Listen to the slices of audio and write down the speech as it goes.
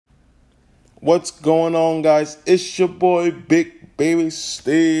What's going on, guys? It's your boy, Big Baby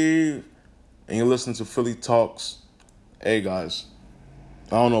Steve, and you're listening to Philly Talks. Hey, guys,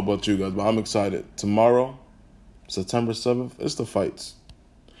 I don't know about you guys, but I'm excited. Tomorrow, September 7th, it's the fights.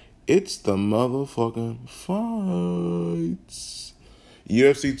 It's the motherfucking fights.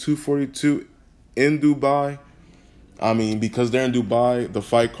 UFC 242 in Dubai. I mean, because they're in Dubai, the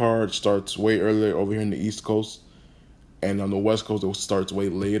fight card starts way earlier over here in the East Coast. And on the West Coast, it starts way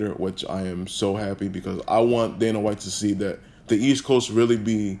later, which I am so happy because I want Dana White to see that the East Coast really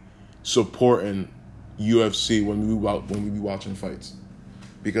be supporting UFC when we be watching fights.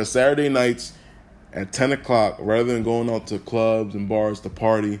 Because Saturday nights at 10 o'clock, rather than going out to clubs and bars to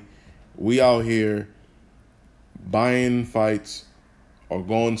party, we out here buying fights or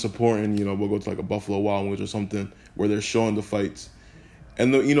going supporting, we'll go to like a Buffalo Wild Wings or something where they're showing the fights.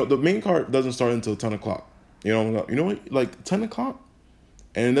 And the main card doesn't start until 10 o'clock. Like 10 o'clock?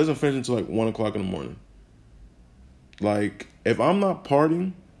 And it doesn't finish until like 1 o'clock in the morning. Like, if I'm not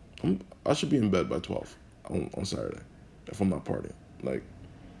partying, I should be in bed by 12 on Saturday. If I'm not partying.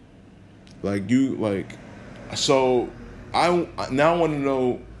 So I now want to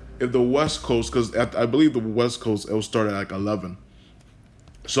know if the West Coast, because I believe the West Coast, it will start at like 11.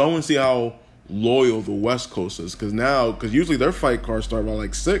 So I want to see how loyal the West Coast is. Because usually their fight cards start by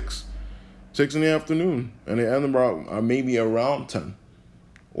like 6 in the afternoon, and they end about maybe around 10,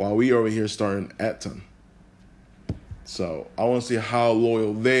 while we over here starting at 10. So I want to see how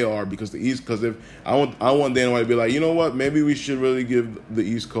loyal they are because if I want Dana White to be like, you know what, maybe we should really give the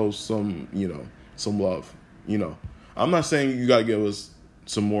East Coast some love. I'm not saying you gotta give us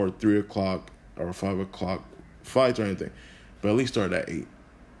some more 3 o'clock or 5 o'clock fights or anything, but at least start at 8. You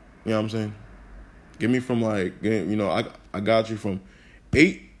know what I'm saying? Give me from I got you from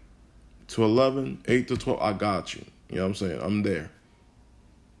 8 to 11, 8 to 12, I got you. You know what I'm saying? I'm there.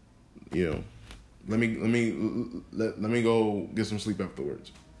 Let me go get some sleep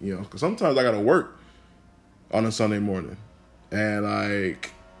afterwards. Because sometimes I gotta work on a Sunday morning, and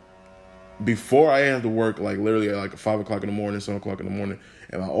before I had to work literally at 5 o'clock in the morning, 7 o'clock in the morning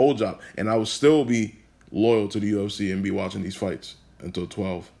at my old job, and I would still be loyal to the UFC and be watching these fights until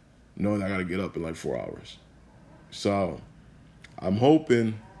 12, knowing I gotta get up in 4 hours. So I'm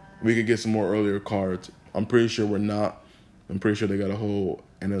hoping we could get some more earlier cards. I'm pretty sure we're not. I'm pretty sure they got a whole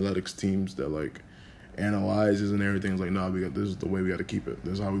analytics teams that analyzes and everything. It's this is the way we got to keep it.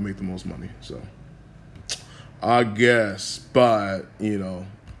 This is how we make the most money. So I guess, but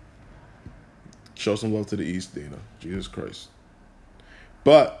show some love to the East, Dana. Jesus Christ.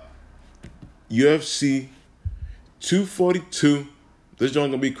 But UFC 242. This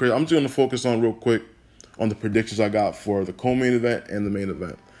joint gonna be crazy. I'm just gonna focus on real quick on the predictions I got for the co-main event and the main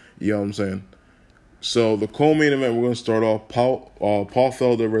event. You know what I'm saying? So the co-main event, we're going to start off Paul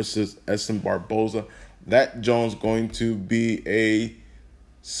Felder versus Edson Barboza. That joint's going to be a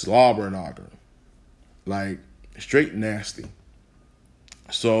slobber knocker. Straight nasty.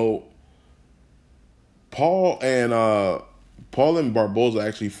 So Paul and Barboza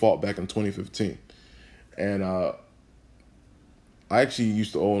actually fought back in 2015. And I actually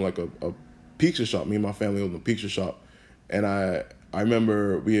used to own a pizza shop. Me and my family owned a pizza shop. And I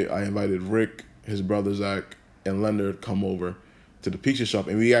remember I invited Rick, his brother Zach, and Leonard come over to the pizza shop,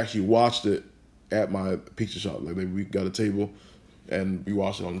 and we actually watched it at my pizza shop. We got a table, and we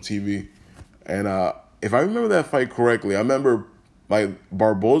watched it on the TV. And if I remember that fight correctly, I remember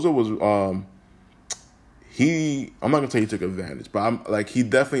Barboza was I'm not gonna tell you he took advantage, but he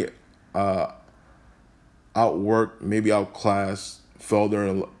definitely outworked, maybe outclassed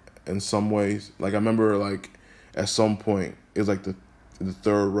Felder in some ways. I remember at some point, it was the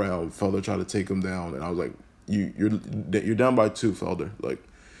third round, Felder tried to take him down, and I was like, you're down by 2, Felder.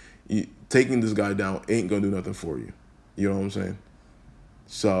 Taking this guy down ain't gonna do nothing for you. You know what I'm saying?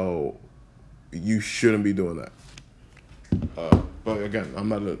 So you shouldn't be doing that. But again, I'm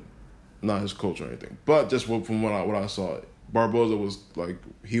not his coach or anything. But just from what I saw, Barboza was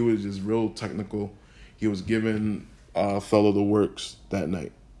he was just real technical. He was giving Felder the works that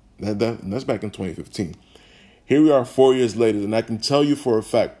night. That's back in 2015. Here we are 4 years later, and I can tell you for a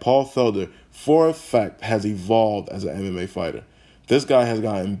fact, Paul Felder, has evolved as an MMA fighter. This guy has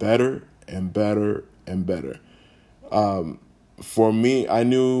gotten better and better and better. For me, I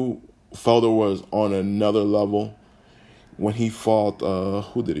knew Felder was on another level when he fought,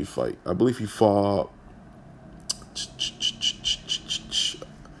 who did he fight? I believe he fought...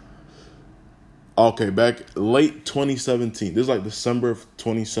 Okay, back late 2017. This is December of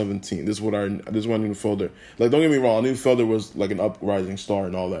 2017. This is when I knew Felder. Don't get me wrong, I knew Felder was an uprising star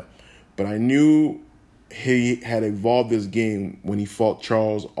and all that. But I knew he had evolved his game when he fought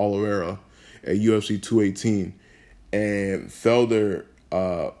Charles Oliveira at UFC 218, and Felder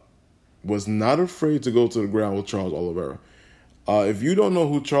was not afraid to go to the ground with Charles Oliveira. If you don't know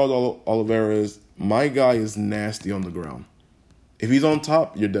who Charles Oliveira is, my guy is nasty on the ground. If he's on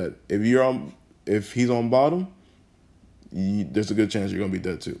top, you're dead. If he's on bottom, there's a good chance you're gonna be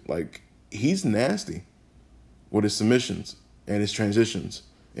dead too. Like, he's nasty with his submissions and his transitions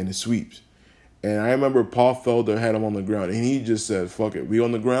and his sweeps. And I remember Paul Felder had him on the ground, and he just said, "Fuck it, we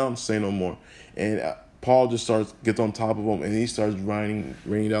on the ground, say no more." And Paul just gets on top of him, and he starts raining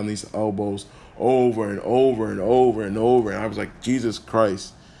down these elbows over and over and over and over. And I was like, Jesus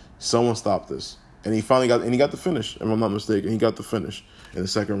Christ, someone stop this. And he finally got the finish, if I'm not mistaken. He got the finish in the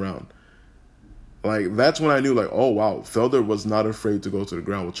second round. Like, that's when I knew, like, oh, wow, Felder was not afraid to go to the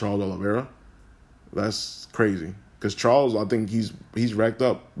ground with Charles Oliveira. That's crazy. Because Charles, I think he's racked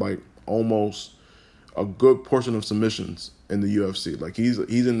up, like, almost a good portion of submissions in the UFC. Like, he's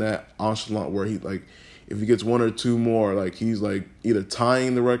in that echelon where he, like, if he gets one or two more, like, he's, like, either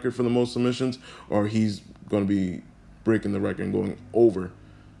tying the record for the most submissions, or he's going to be breaking the record and going over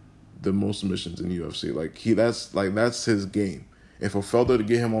the most submissions in the UFC. That's his game. And for Felder to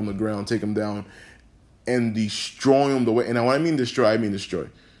get him on the ground, take him down, and destroy him the way, and when I mean destroy, I mean destroy.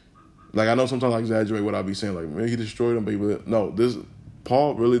 Like, I know sometimes I exaggerate what I be saying, like, maybe he destroyed him, but no,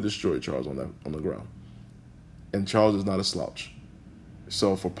 Paul really destroyed Charles on the ground. And Charles is not a slouch.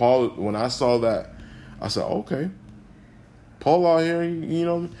 So for Paul, when I saw that, I said, okay, Paul out here, you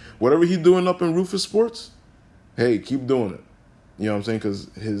know, whatever he's doing up in Rufus Sports, hey, keep doing it. You know what I'm saying? Because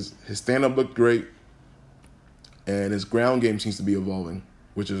his stand-up looked great, and his ground game seems to be evolving,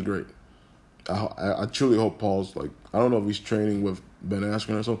 which is great. I truly hope Paul's, like, I don't know if he's training with Ben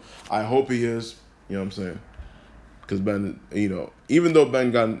Askren or something. I hope he is. You know what I'm saying? Because Ben, you know, even though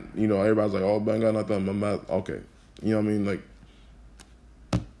Ben got, you know, everybody's like, oh, Ben got nothing on my mouth. Okay. You know what I mean? Like,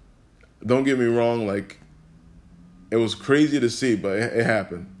 don't get me wrong. Like, it was crazy to see, but it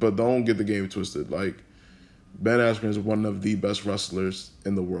happened. But don't get the game twisted. Like, Ben Askren is one of the best wrestlers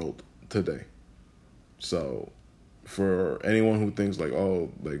in the world today. So, for anyone who thinks, like,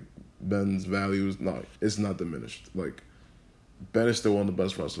 oh, like, Ben's value is not, it's not diminished. Like, Ben is still one of the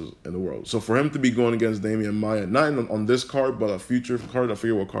best wrestlers in the world. So for him to be going against Damian Maia, not on this card, but a future card, I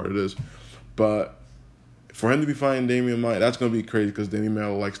forget what card it is, but for him to be fighting Damian Maia, that's going to be crazy because Damian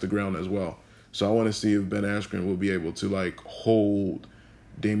Maia likes the ground as well. So I want to see if Ben Askren will be able to, like, hold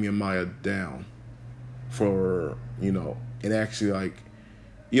Damian Maia down for, you know, and actually, like,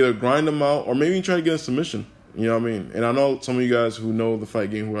 either grind him out or maybe try to get a submission. You know what I mean? And I know some of you guys who know the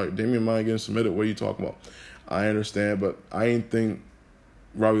fight game who are like, Damian Maia getting submitted, what are you talking about? I understand, but I didn't think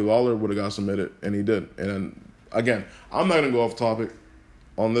Robbie Lawler would have got submitted, and he did. And then, again, I'm not going to go off topic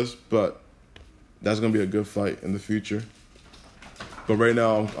on this, but that's going to be a good fight in the future. But right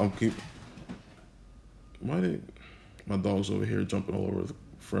now, I'm my dog's over here jumping all over the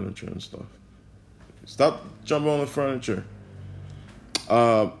furniture and stuff. Stop jumping on the furniture.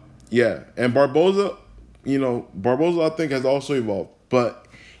 Yeah, and Barboza, you know, Barboza, I think, has also evolved. But,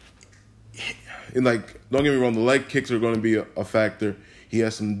 like, don't get me wrong, the leg kicks are going to be a factor. He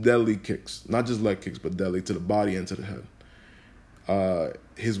has some deadly kicks. Not just leg kicks, but deadly to the body and to the head.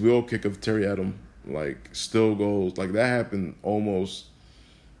 His wheel kick of Terry Adam, like, still goes. Like, that happened almost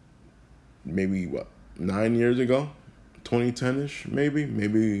maybe, 9 years ago? 2010-ish,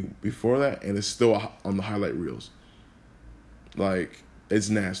 maybe before that. And it's still on the highlight reels. Like, it's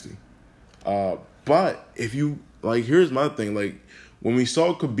nasty. But if you, like, here's my thing. Like, when we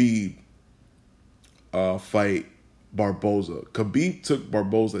saw Khabib fight Barboza, Khabib took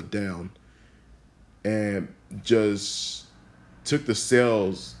Barboza down and just took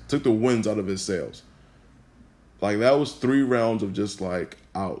the winds out of his sails. Like, that was 3 rounds of just, like,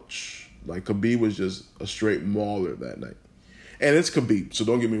 ouch. Like, Khabib was just a straight mauler that night. And it's Khabib, so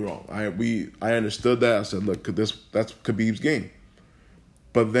don't get me wrong. I understood that. I said, look, that's Khabib's game.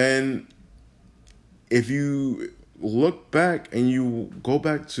 But then, if you look back and you go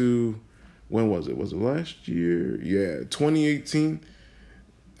back to, when was it? Was it last year? Yeah, 2018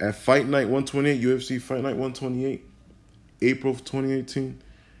 at Fight Night 128, UFC Fight Night 128, April of 2018.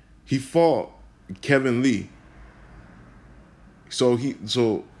 He fought Kevin Lee. So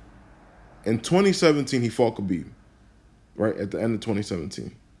in 2017 he fought Khabib, right at the end of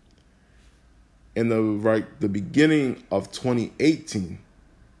 2017. In the beginning of 2018.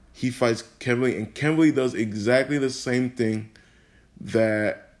 He fights Kevin Lee, and Kevin Lee does exactly the same thing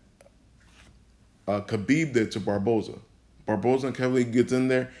that Khabib did to Barboza. Barboza and Kevin Lee gets in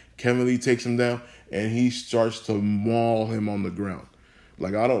there, Kevin Lee takes him down, and he starts to maul him on the ground.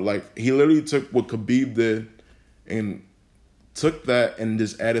 Like, he literally took what Khabib did and took that and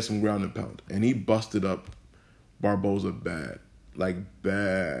just added some ground and pound, and he busted up Barboza bad, like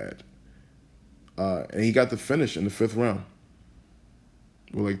bad. And he got the finish in the 5th round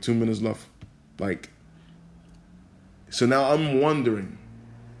with like 2 minutes left. Like, so now I'm wondering,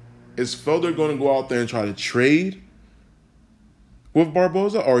 is Felder going to go out there and try to trade with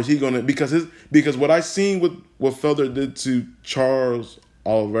Barboza, or is he going to, because what I seen with what Felder did to Charles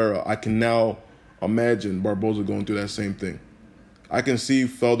Oliveira, I can now imagine Barboza going through that same thing. I can see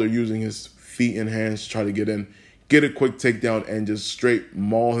Felder using his feet and hands to try to get in, get a quick takedown, and just straight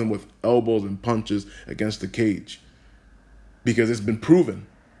maul him with elbows and punches against the cage. Because it's been proven.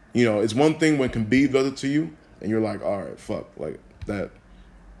 You know, it's one thing when Khabib does it to you, and you're like, all right, fuck, like, that,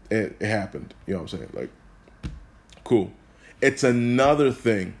 it happened. You know what I'm saying? Like, cool. It's another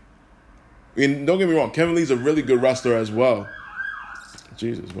thing. And don't get me wrong, Kevin Lee's a really good wrestler as well.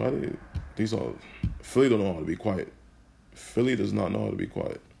 Jesus, why do these all... Philly don't know how to be quiet. Philly does not know how to be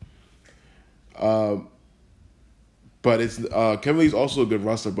quiet. But it's Kevin Lee's also a good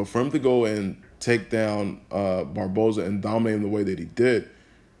wrestler. But for him to go and take down Barboza and dominate him the way that he did,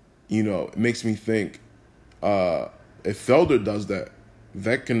 you know, it makes me think if Felder does that,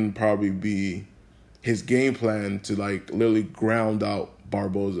 that can probably be his game plan to, like, literally ground out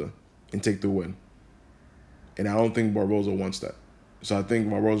Barboza and take the win. And I don't think Barboza wants that. So I think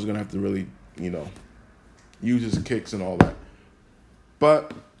Barboza's going to have to really, you know, use his kicks and all that.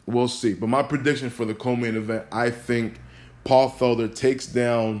 But we'll see. But my prediction for the co-main event, I think Paul Felder takes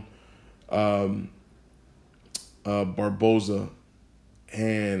down Barboza.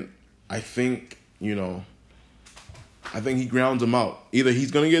 And I think, you know, I think he grounds him out. Either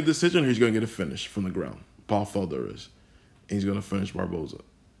he's going to get a decision or he's going to get a finish from the ground. Paul Felder is. And he's going to finish Barboza.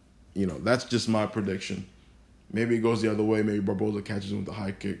 You know, that's just my prediction. Maybe it goes the other way. Maybe Barboza catches him with a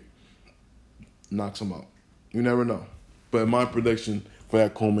high kick. Knocks him out. You never know. But my prediction for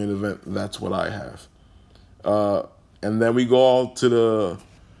that co-main event, that's what I have. And then we go all to the...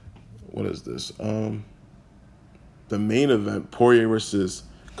 What is this? The main event, Poirier versus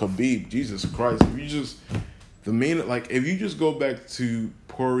Khabib. Jesus Christ. If you just... if you just go back to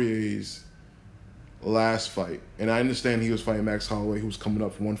Poirier's last fight, and I understand he was fighting Max Holloway, who was coming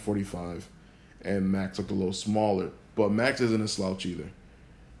up from 145, and Max looked a little smaller, but Max isn't a slouch either.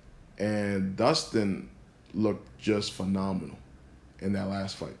 And Dustin looked just phenomenal in that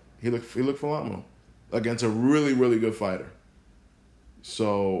last fight. He looked phenomenal against a really, really good fighter.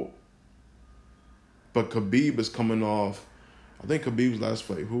 So, but Khabib is coming off. I think Khabib's last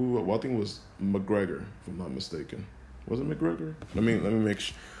fight, I think it was McGregor, if I'm not mistaken. Was it McGregor?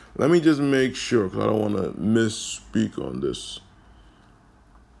 Let me just make sure, because I don't want to misspeak on this.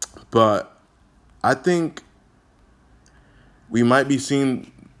 But I think we might be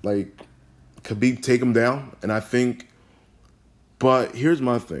seeing, like, Khabib take him down, and I think. But here's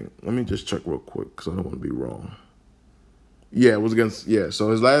my thing. Let me just check real quick, because I don't want to be wrong. Yeah, it was against. Yeah, so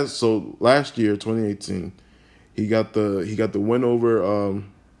last year, 2018. He got the win over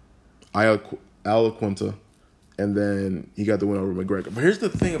Al Quinta, and then he got the win over McGregor. But here's the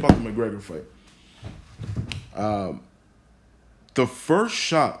thing about the McGregor fight. The first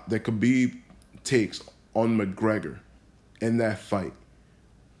shot that Khabib takes on McGregor in that fight,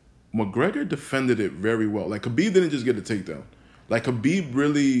 McGregor defended it very well. Like, Khabib didn't just get a takedown. Like, Khabib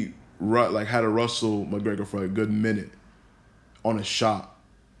really had to wrestle McGregor for a good minute on a shot,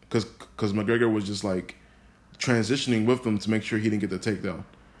 because McGregor was just like transitioning with him to make sure he didn't get the takedown,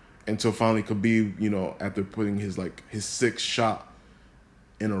 until finally Khabib, you know, after putting his 6th shot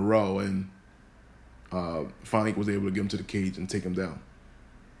in a row, and finally was able to get him to the cage and take him down.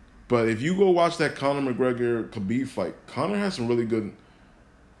 But if you go watch that Conor McGregor-Khabib fight, Conor has some really good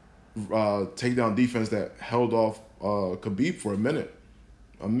takedown defense that held off Khabib for a minute,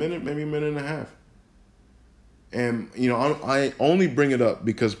 maybe a minute and a half. And, you know, I only bring it up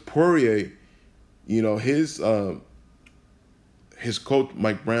because Poirier, you know, his coach,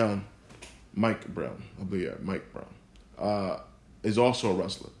 Mike Brown, is also a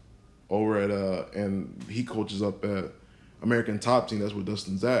wrestler over at, and he coaches up at American Top Team. That's where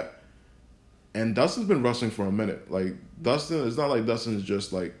Dustin's at. And Dustin's been wrestling for a minute. Like, Dustin, it's not like Dustin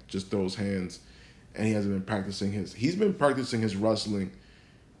just throws hands and he hasn't been practicing he's been practicing his wrestling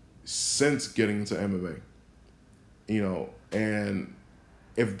since getting into MMA. You know, and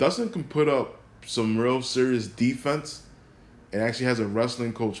if Dustin can put up some real serious defense and actually has a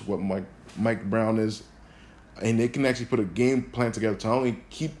wrestling coach, what Mike Brown is, and they can actually put a game plan together to not only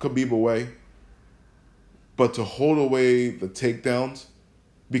keep Khabib away, but to hold away the takedowns,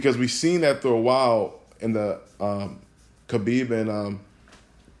 because we've seen that for a while in the Khabib and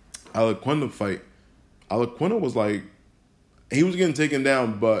Al Quinta fight. Al Quinta was like he was getting taken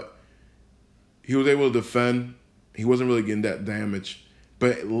down, but he was able to defend. He wasn't really getting that damage.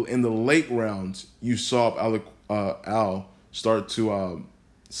 But in the late rounds, you saw Al start to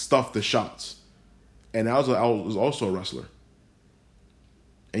stuff the shots. And Al was also a wrestler.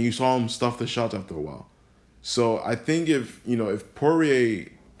 And you saw him stuff the shots after a while. So I think if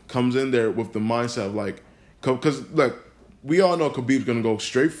Poirier comes in there with the mindset of like, because look, we all know Khabib's gonna go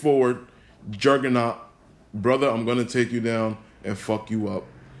straight forward, juggernaut, brother, I'm gonna take you down and fuck you up.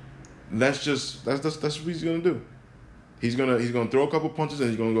 That's what he's gonna do. He's gonna throw a couple punches and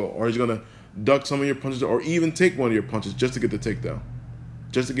he's gonna go, or he's gonna duck some of your punches, or even take one of your punches just to get the takedown,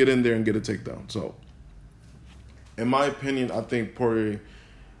 just to get in there and get a takedown. So, in my opinion, I think Poirier,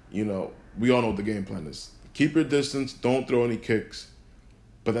 we all know what the game plan is. Keep your distance, don't throw any kicks,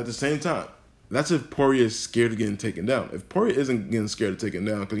 but at the same time, that's if Poirier is scared of getting taken down. If Poirier isn't getting scared of taking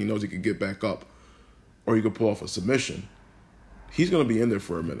down because he knows he could get back up, or he could pull off a submission, he's gonna be in there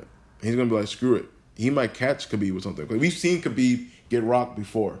for a minute. He's gonna be like, screw it. He might catch Khabib with something. We've seen Khabib get rocked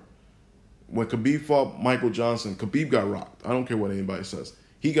before. When Khabib fought Michael Johnson, Khabib got rocked. I don't care what anybody says.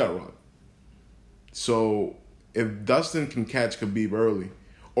 He got rocked. So if Dustin can catch Khabib early,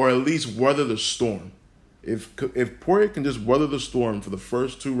 or at least weather the storm, if Poirier can just weather the storm for the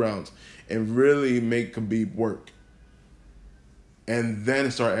first 2 rounds and really make Khabib work, and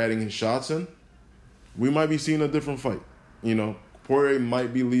then start adding his shots in, we might be seeing a different fight. Poirier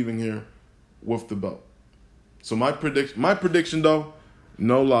might be leaving here with the belt. So my prediction though,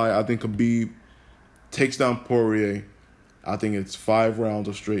 no lie, I think Khabib takes down Poirier. I think it's 5 rounds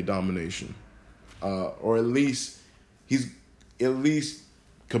of straight domination, or at least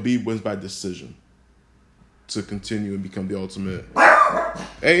Khabib wins by decision to continue and become the ultimate.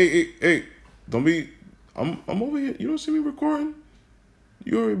 Hey! Don't be. I'm over here. You don't see me recording?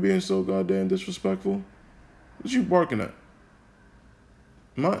 You already being so goddamn disrespectful. What you barking at?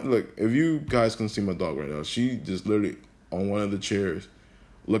 Look, if you guys can see my dog right now, she just literally on one of the chairs,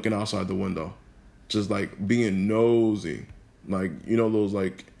 looking outside the window, just like being nosy, like those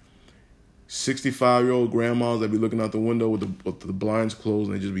like 65-year-old grandmas that be looking out the window with the blinds closed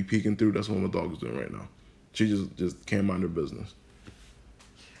and they just be peeking through. That's what my dog is doing right now. She just can't mind her business.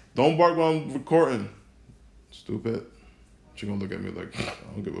 Don't bark while I'm recording, stupid. She gonna look at me like, I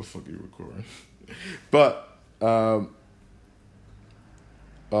don't give a fuck you recording. But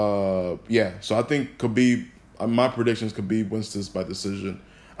yeah, so I think Khabib, my prediction is Khabib wins this by decision.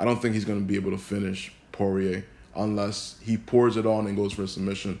 I don't think he's going to be able to finish Poirier unless he pours it on and goes for a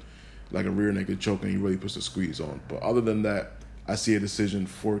submission, like a rear naked choke, and he really puts the squeeze on. But other than that, I see a decision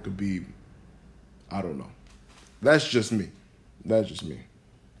for Khabib. I don't know. That's just me.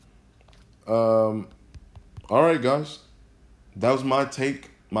 All right, guys. That was my take,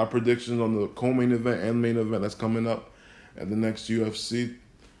 my predictions on the co-main event and main event that's coming up at the next UFC.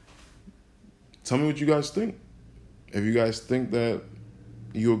 Tell me what you guys think. If you guys think that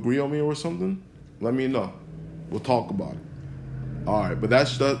you agree on me or something, let me know. We'll talk about it. All right, but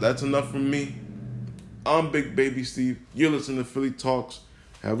that's enough from me. I'm Big Baby Steve. You're listening to Philly Talks.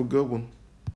 Have a good one.